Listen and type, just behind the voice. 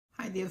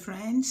dear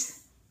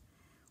friends,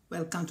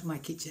 welcome to my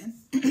kitchen.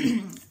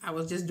 I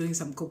was just doing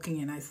some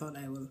cooking and I thought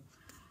I will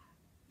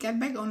get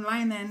back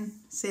online and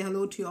say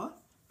hello to you all.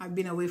 I've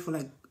been away for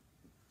like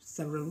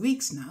several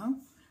weeks now.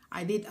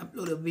 I did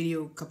upload a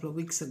video a couple of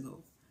weeks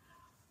ago.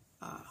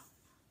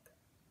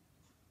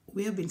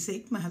 We have been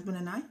sick, my husband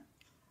and I.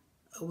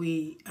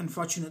 We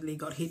unfortunately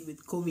got hit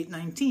with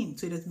COVID-19,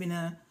 so it has been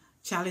a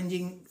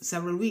challenging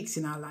several weeks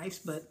in our lives,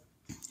 but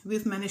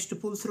we've managed to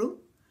pull through.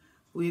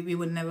 We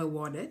were never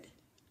warded.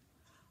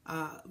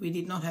 We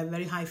did not have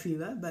very high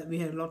fever, but we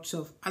had lots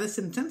of other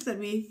symptoms that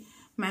we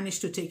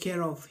managed to take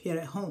care of here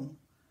at home.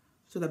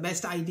 So the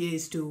best idea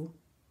is to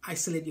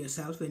isolate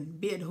yourself and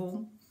be at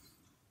home.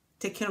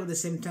 Take care of the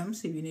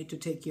symptoms. If you need to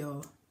take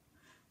your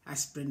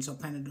aspirins or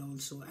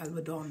Panadols or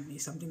Alvedon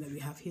is something that we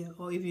have here.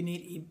 Or if you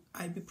need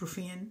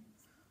ibuprofen,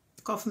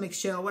 cough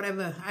mixture, or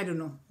whatever, I don't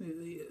know.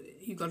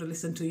 You got to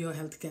listen to your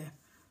healthcare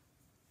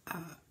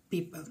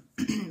people.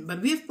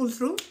 But we've pulled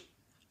through.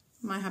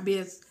 My hubby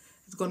has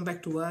gone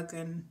back to work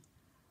and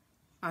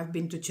I've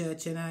been to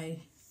church, and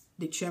I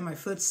did share my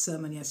first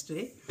sermon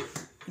yesterday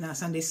in our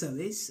Sunday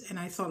service, and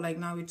I thought like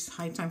now it's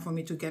high time for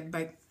me to get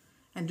back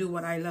and do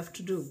what I love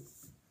to do.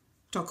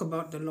 Talk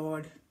about the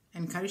Lord,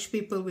 encourage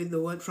people with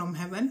the word from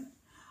heaven,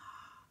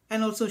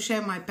 and also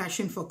share my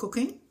passion for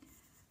cooking,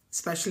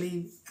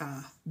 especially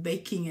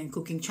baking and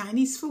cooking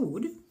Chinese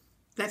food.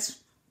 That's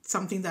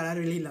something that I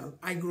really love.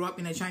 I grew up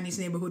in a Chinese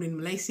neighborhood in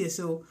Malaysia,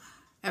 so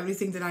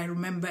everything that I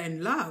remember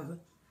and love,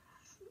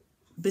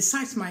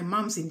 besides my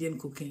mom's Indian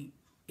cooking,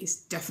 is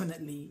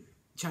definitely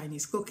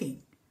Chinese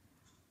cooking.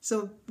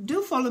 So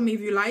do follow me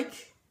if you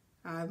like.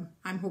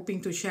 I'm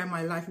hoping to share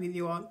my life with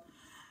you all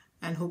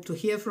and hope to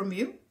hear from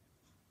you.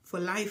 For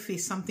life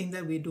is something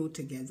that we do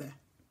together.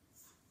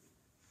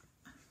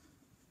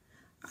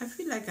 I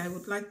feel like I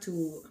would like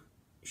to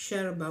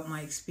share about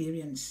my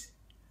experience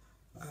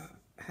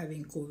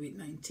having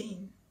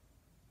COVID-19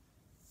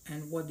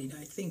 and what did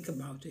I think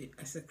about it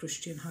as a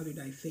Christian. How did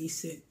I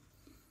face it?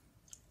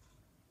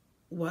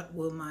 What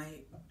were my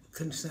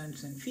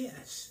concerns and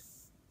fears?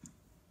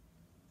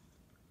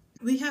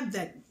 We have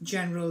that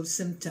general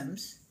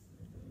symptoms: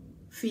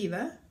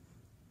 fever,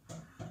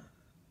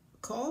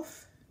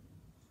 cough,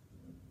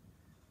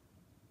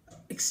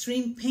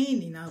 extreme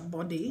pain in our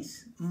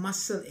bodies,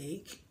 muscle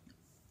ache,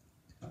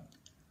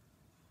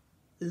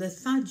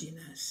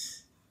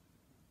 letharginess.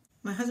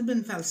 My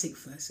husband fell sick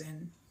first,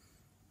 and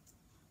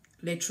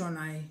later on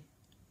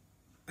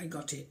I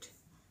got it.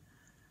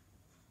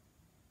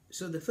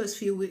 So the first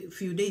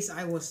few days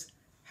I was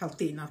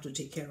healthy enough to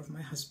take care of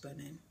my husband,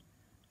 and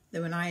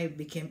then when I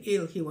became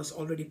ill, he was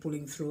already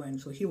pulling through, and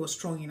so he was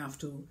strong enough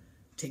to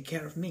take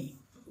care of me,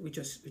 which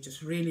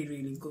was really,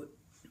 really good.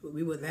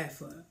 We were there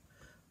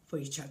for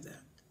each other.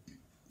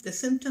 The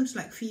symptoms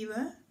like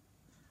fever,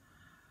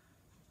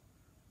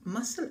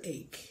 muscle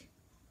ache,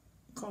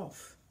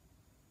 cough.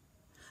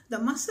 The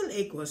muscle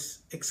ache was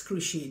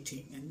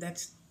excruciating, and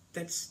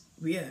that's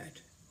weird.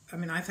 I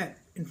mean, I've had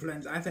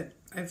influenza.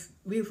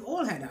 We've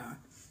all had our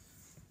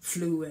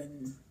flu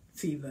and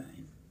fever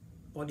and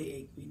body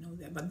ache. We know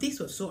that, but this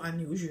was so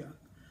unusual.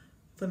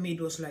 For me,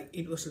 it was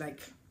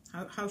like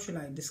how shall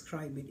I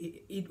describe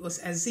it? It was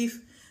as if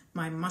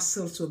my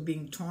muscles were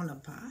being torn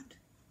apart,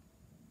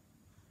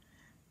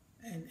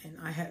 and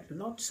I had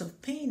lots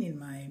of pain in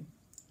my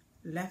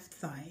left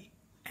thigh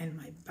and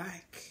my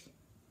back.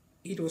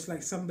 It was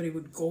like somebody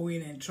would go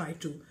in and try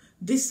to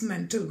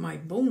dismantle my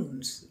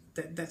bones.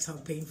 That's how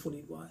painful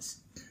it was.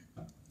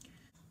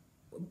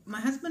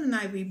 My husband and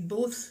I, we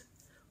both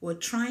were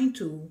trying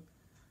to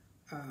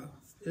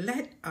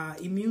let our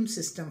immune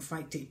system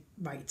fight it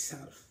by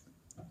itself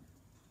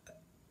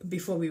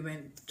before we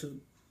went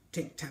to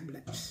take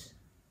tablets.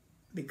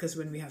 Because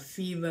when we have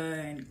fever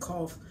and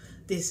cough,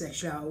 this is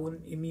actually our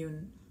own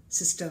immune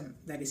system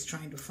that is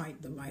trying to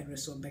fight the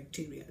virus or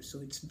bacteria.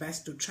 So it's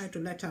best to try to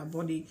let our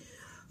body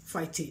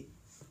fight it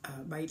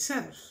by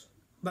itself.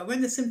 But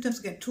when the symptoms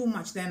get too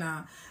much, then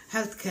our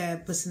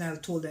healthcare personnel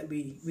told that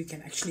we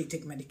can actually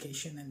take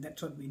medication, and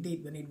that's what we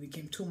did. When it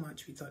became too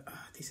much, we thought,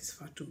 this is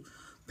far too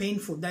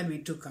painful. Then we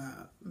took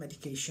our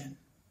medication,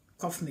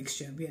 cough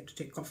mixture. We had to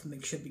take cough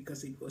mixture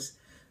because it was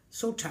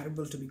so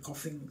terrible to be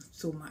coughing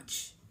so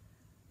much.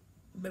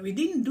 But we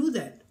didn't do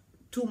that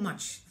too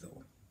much,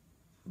 though.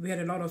 We had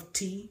a lot of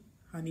tea,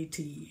 honey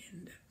tea,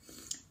 and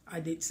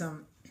I did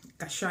some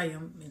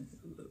kashayam.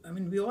 I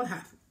mean, we all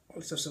have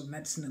all sorts of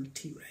medicinal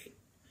tea, right?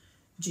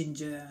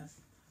 Ginger,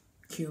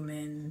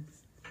 cumin,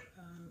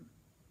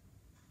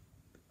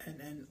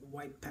 and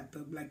white pepper,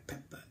 black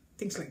pepper,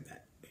 things like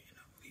that.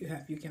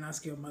 You can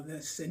ask your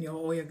mothers and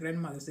your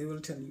grandmothers; they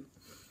will tell you.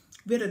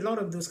 We had a lot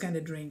of those kind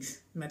of drinks,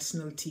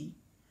 medicinal tea,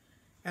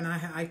 and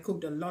I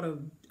cooked a lot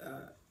of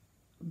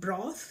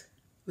broth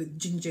with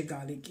ginger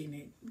garlic in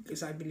it,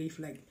 because I believe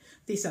like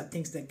these are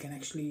things that can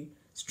actually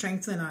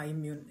strengthen our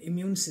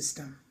immune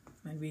system.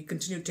 And we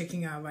continue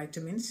taking our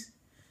vitamins,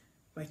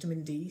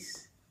 vitamin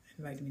D's.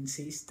 Vitamin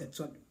C's. That's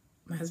what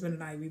my husband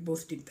and I, we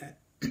both did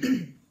that.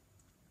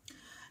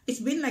 It's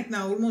been like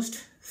now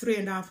almost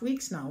 3.5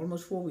 weeks now,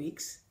 almost 4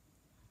 weeks.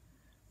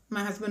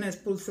 My husband has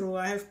pulled through,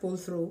 I have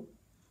pulled through.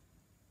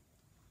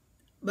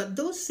 But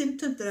those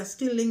symptoms that are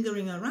still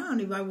lingering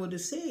around, if I were to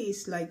say,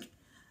 is like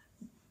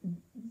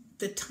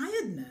the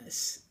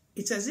tiredness.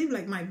 It's as if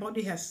like my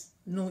body has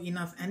no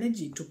enough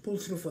energy to pull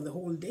through for the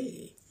whole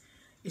day.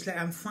 It's like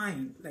I'm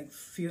fine, like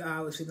few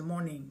hours in the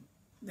morning.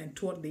 Then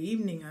toward the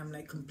evening, I'm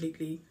like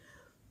completely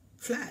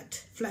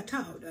flat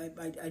out.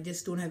 I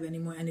just don't have any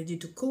more energy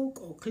to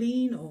cook or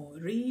clean or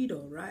read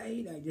or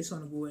write. I just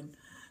want to go and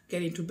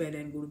get into bed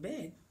and go to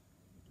bed.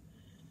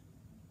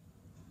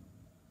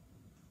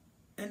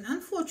 And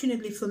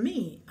unfortunately for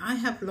me, I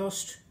have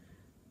lost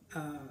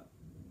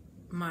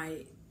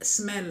my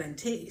smell and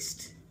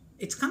taste.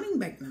 It's coming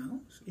back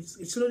now.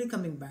 It's slowly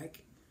coming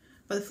back.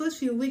 But the first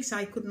few weeks,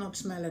 I could not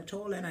smell at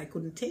all and I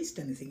couldn't taste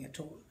anything at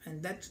all.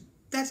 And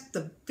that's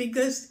the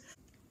biggest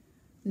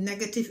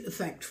negative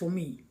effect for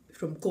me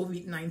from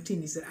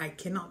COVID-19, is that I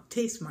cannot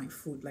taste my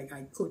food like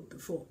I could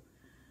before.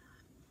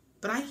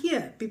 But I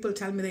hear people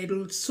tell me that it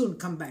will soon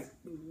come back.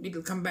 It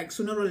will come back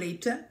sooner or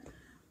later.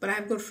 But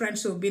I've got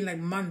friends who have been like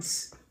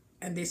months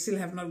and they still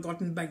have not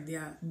gotten back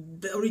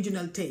the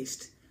original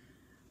taste.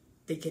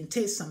 They can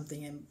taste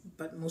something,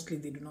 but mostly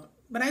they do not.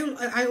 But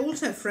I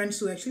also have friends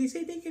who actually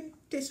say they can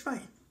taste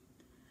fine.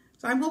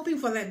 So I'm hoping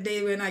for that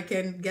day when I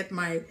can get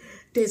my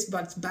taste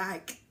buds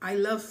back. I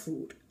love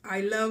food.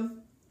 I love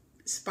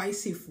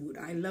spicy food.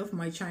 I love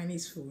my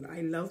Chinese food.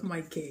 I love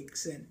my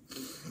cakes, and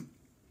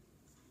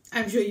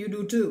I'm sure you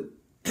do too.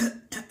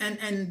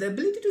 and the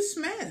ability to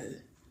smell.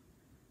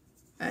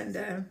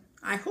 And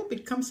I hope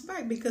it comes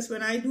back, because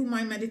when I do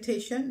my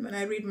meditation, when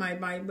I read my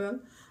Bible,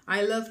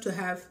 I love to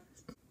have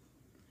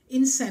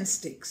incense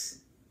sticks.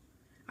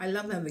 I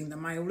love having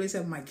them. I always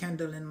have my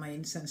candle and my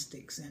incense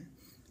sticks, and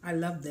I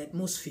love the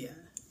atmosphere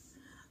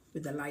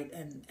with the light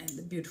and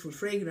the beautiful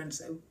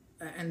fragrance.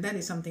 And that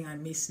is something I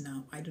miss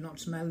now. I do not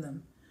smell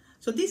them.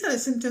 So these are the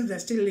symptoms that are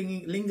still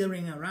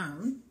lingering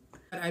around.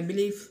 But I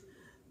believe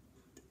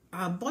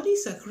our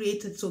bodies are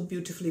created so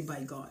beautifully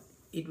by God.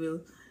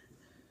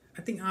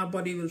 I think our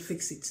body will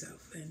fix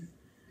itself. And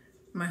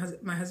my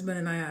husband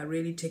and I are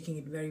really taking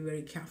it very,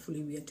 very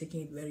carefully. We are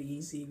taking it very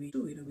easy.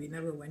 We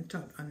never went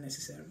out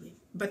unnecessarily.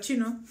 But you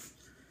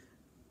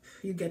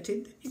get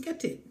it, you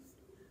get it.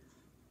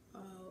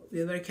 We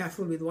are very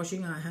careful with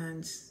washing our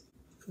hands.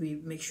 We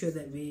make sure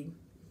that we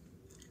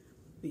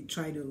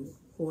try to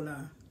hold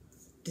our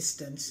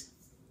distance.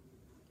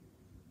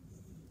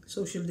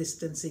 Social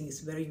distancing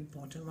is very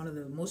important. One of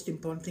the most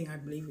important thing I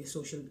believe is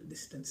social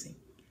distancing.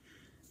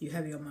 You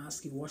have your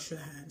mask, you wash your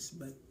hands,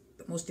 but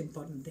the most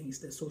important thing is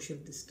the social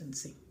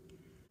distancing.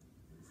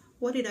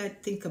 What did I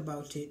think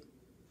about it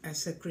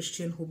as a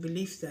Christian who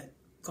believes that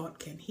God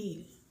can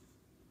heal?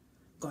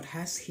 God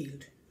has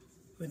healed.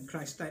 When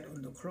Christ died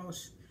on the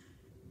cross,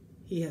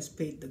 He has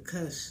paid the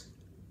curse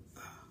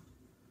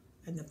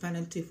and the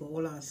penalty for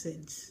all our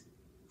sins.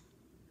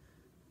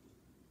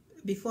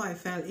 Before I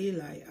fell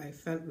ill, I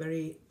felt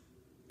very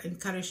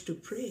encouraged to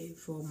pray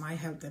for my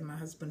health and my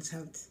husband's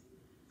health.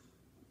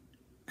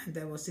 And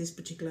there was this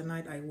particular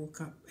night I woke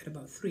up at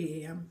about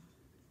 3 a.m.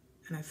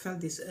 and I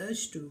felt this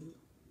urge to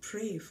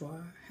pray for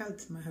our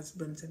health, my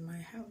husband's and my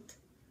health.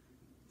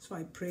 So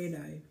I prayed.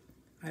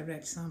 I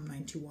read Psalm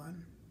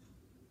 91,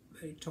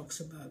 where it talks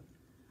about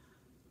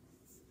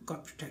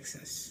God protects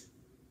us.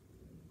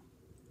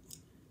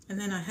 And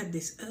then I had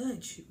this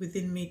urge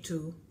within me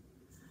to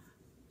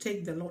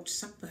take the Lord's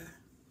Supper,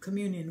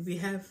 communion. We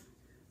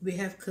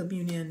have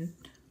communion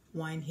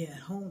wine here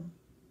at home.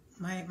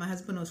 My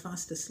husband was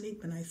fast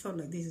asleep, and I thought,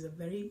 like, this is a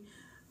very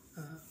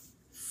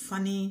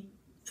funny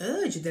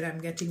urge that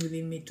I'm getting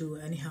within me to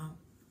anyhow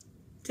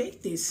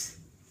take this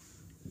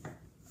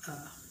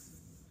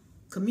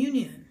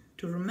communion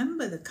to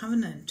remember the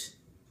covenant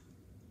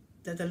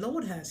that the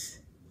Lord has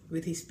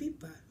with His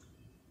people,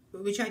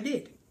 which I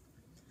did.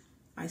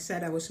 I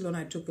said I was alone.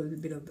 I took a little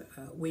bit of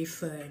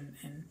wafer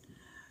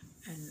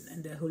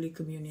and the Holy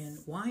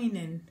Communion wine,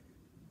 and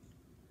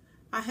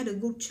I had a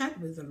good chat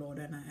with the Lord,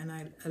 and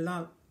I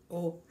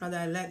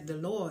I let the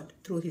Lord,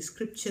 through His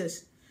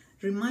scriptures,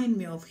 remind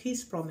me of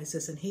His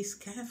promises and His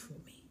care for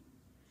me.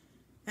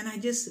 And I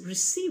just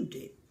received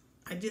it.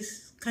 I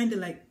just kind of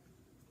like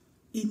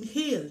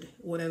inhaled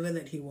whatever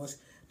that He was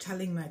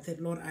telling me. I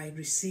said, Lord, I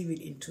receive it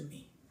into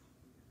me.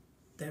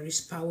 There is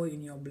power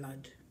in your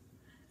blood,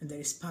 and there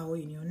is power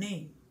in your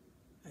name.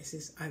 I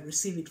says, I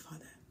receive it,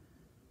 Father.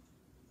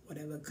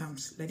 Whatever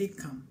comes, let it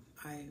come.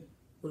 I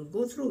will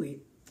go through it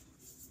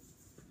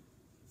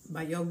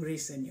by your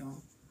grace and your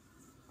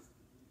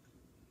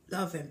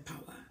love and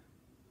power.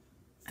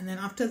 And then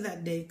after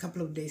that day, a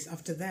couple of days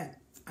after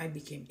that, I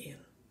became ill.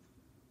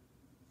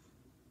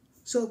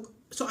 So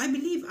I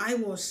believe I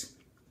was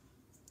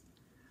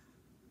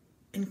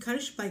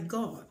encouraged by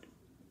God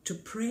to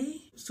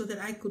pray so that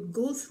I could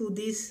go through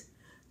this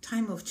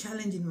time of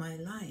challenge in my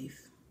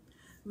life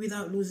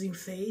without losing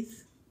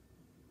faith,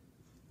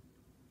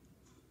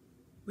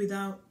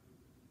 without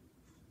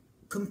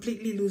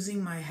completely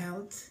losing my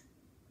health.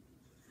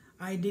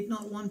 I did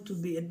not want to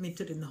be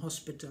admitted in the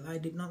hospital. I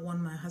did not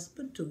want my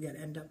husband to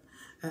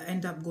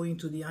end up going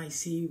to the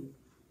ICU.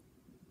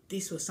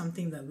 this was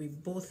something that we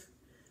both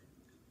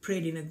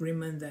prayed in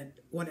agreement that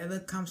whatever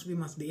comes, we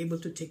must be able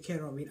to take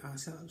care of it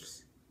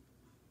ourselves.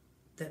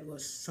 That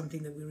was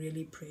something that we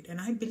really prayed.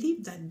 And I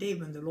believe that day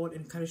when the Lord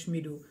encouraged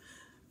me to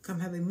come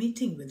have a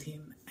meeting with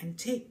him and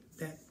take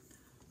that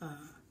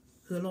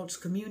the Lord's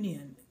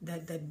communion,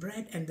 that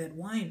bread and that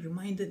wine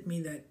reminded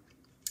me that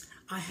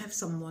I have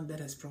someone that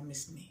has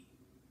promised me.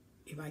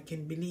 If I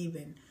can believe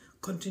and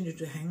continue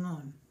to hang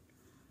on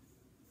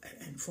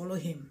and follow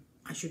him,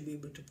 I should be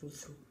able to pull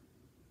through.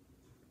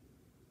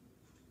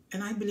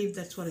 And I believe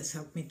that's what has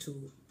helped me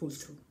to pull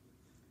through.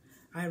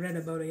 I read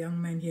about a young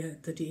man here,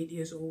 38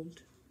 years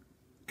old,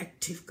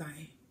 active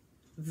guy,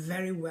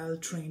 very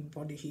well-trained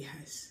body he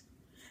has.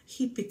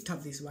 He picked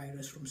up this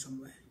virus from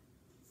somewhere.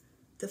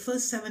 The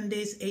first 7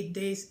 days, 8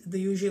 days, the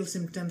usual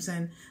symptoms,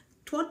 and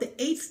toward the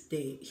 8th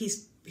day,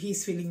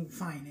 he's feeling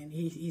fine, and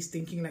he's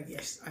thinking like,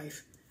 yes,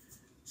 I've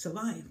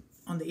survived.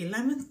 On the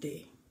 11th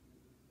day,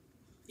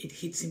 it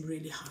hits him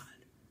really hard.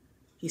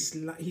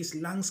 His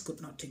lungs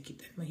could not take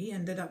it. He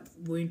ended up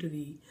going to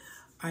the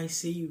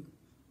ICU,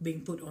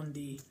 being put on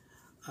the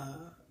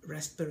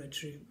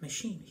respiratory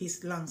machine.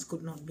 His lungs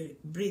could not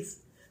breathe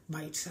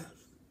by itself.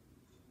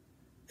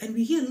 And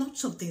we hear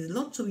lots of things.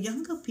 Lots of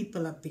younger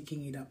people are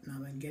picking it up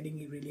now and getting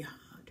it really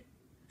hard.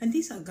 And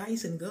these are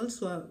guys and girls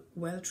who are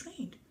well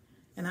trained.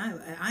 And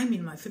I'm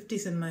in my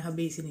 50s and my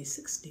hubby is in his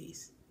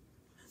 60s.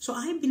 So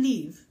I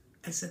believe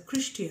as a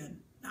Christian,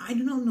 I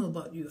do not know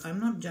about you. I'm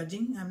not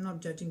judging.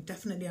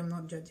 Definitely I'm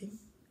not judging.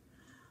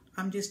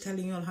 I'm just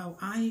telling you all how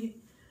I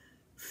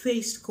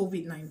faced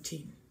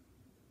COVID-19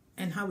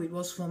 and how it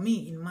was for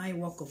me in my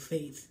walk of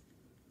faith.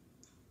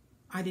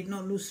 I did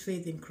not lose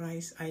faith in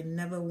Christ. I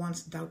never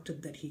once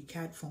doubted that he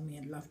cared for me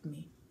and loved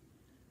me.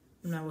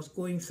 When I was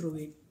going through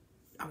it,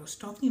 I was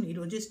talking, it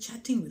was just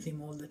chatting with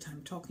him all the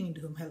time, talking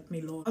to him, help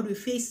me, Lord. How do we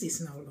face this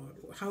now, Lord?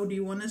 How do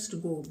you want us to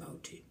go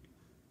about it?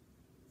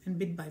 And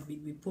bit by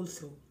bit, we pull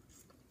through.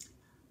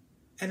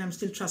 And I'm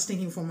still trusting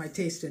him for my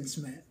taste and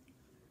smell.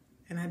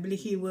 And I believe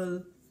he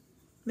will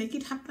make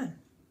it happen.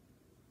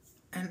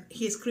 And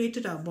he has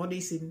created our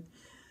bodies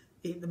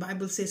the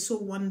Bible says, so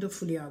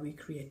wonderfully are we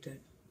created.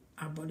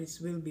 Our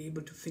bodies will be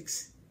able to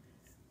fix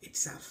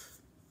itself.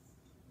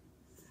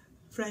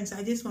 Friends,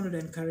 I just wanted to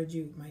encourage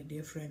you, my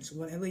dear friends,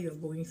 whatever you're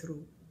going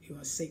through, you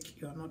are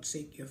sick, you are not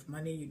sick, you have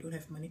money, you don't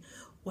have money,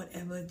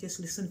 whatever, just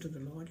listen to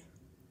the Lord.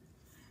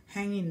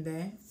 Hang in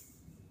there,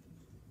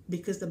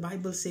 because the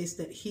Bible says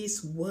that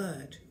his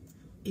word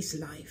is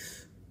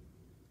life.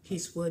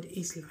 His word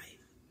is life.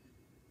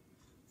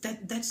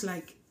 That's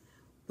like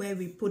where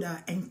we put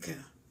our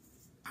anchor.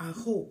 Our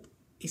hope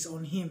is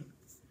on him.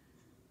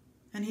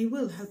 And he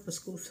will help us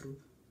go through.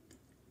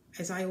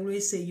 As I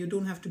always say, you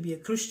don't have to be a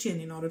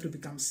Christian in order to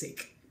become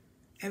sick.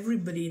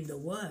 Everybody in the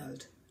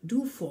world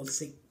do fall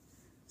sick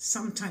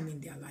sometime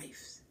in their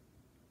lives.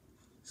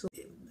 So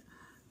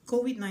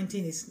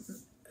COVID-19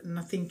 is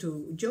nothing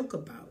to joke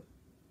about.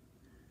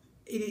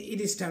 It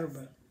is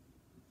terrible.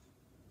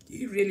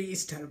 It really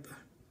is terrible.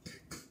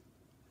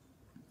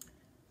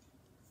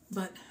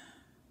 But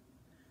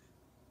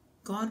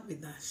God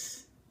with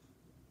us,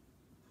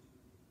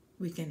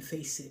 we can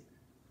face it.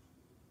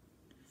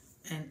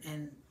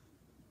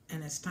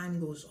 And as time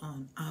goes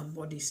on, our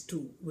bodies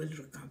too will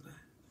recover.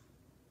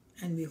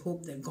 And we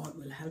hope that God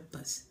will help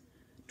us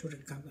to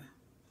recover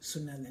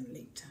sooner than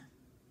later.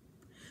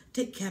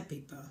 Take care,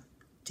 people.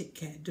 Take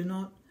care. Do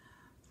not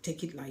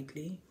take it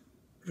lightly.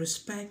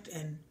 Respect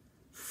and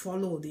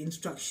follow the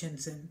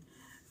instructions and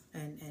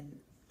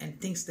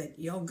things that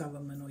your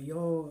government or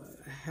your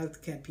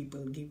healthcare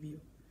people give you.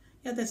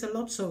 Yeah, there's a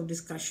lots of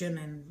discussion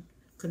and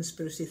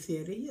conspiracy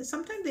theory. Yeah,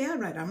 sometimes they are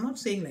right. I'm not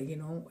saying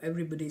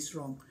everybody's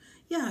wrong.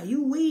 Yeah,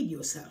 you weigh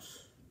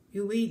yourself.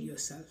 You weigh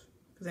yourself.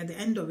 Because at the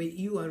end of it,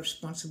 you are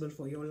responsible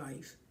for your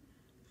life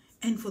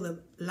and for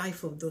the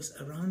life of those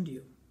around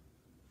you.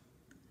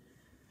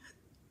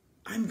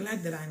 I'm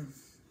glad that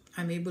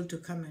I'm able to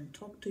come and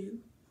talk to you.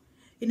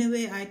 In a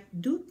way, I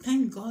do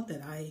thank God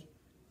that I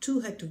too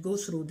had to go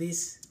through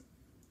this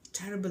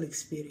terrible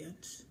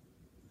experience.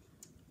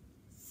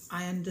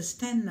 I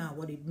understand now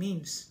what it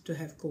means to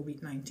have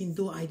COVID-19,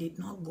 though I did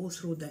not go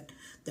through that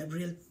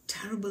real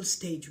terrible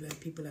stage where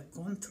people have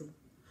gone through.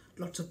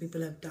 Lots of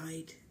people have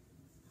died.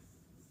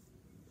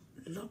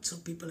 Lots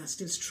of people are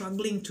still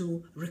struggling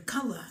to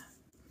recover.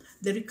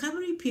 The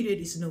recovery period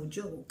is no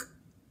joke.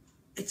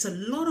 It's a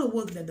lot of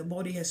work that the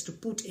body has to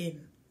put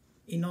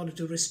in order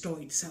to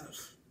restore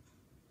itself.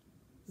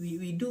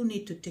 We do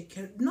need to take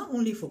care, not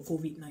only for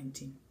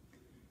COVID-19,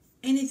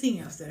 anything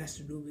else that has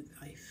to do with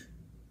life.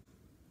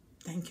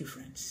 Thank you,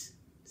 friends.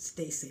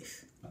 Stay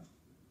safe.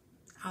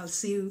 I'll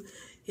see you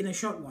in a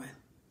short while.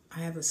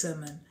 I have a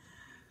sermon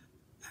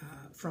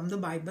from the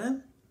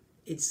Bible.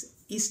 It's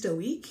Easter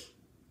week,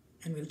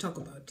 and we'll talk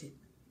about it.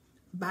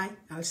 Bye.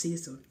 I'll see you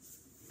soon.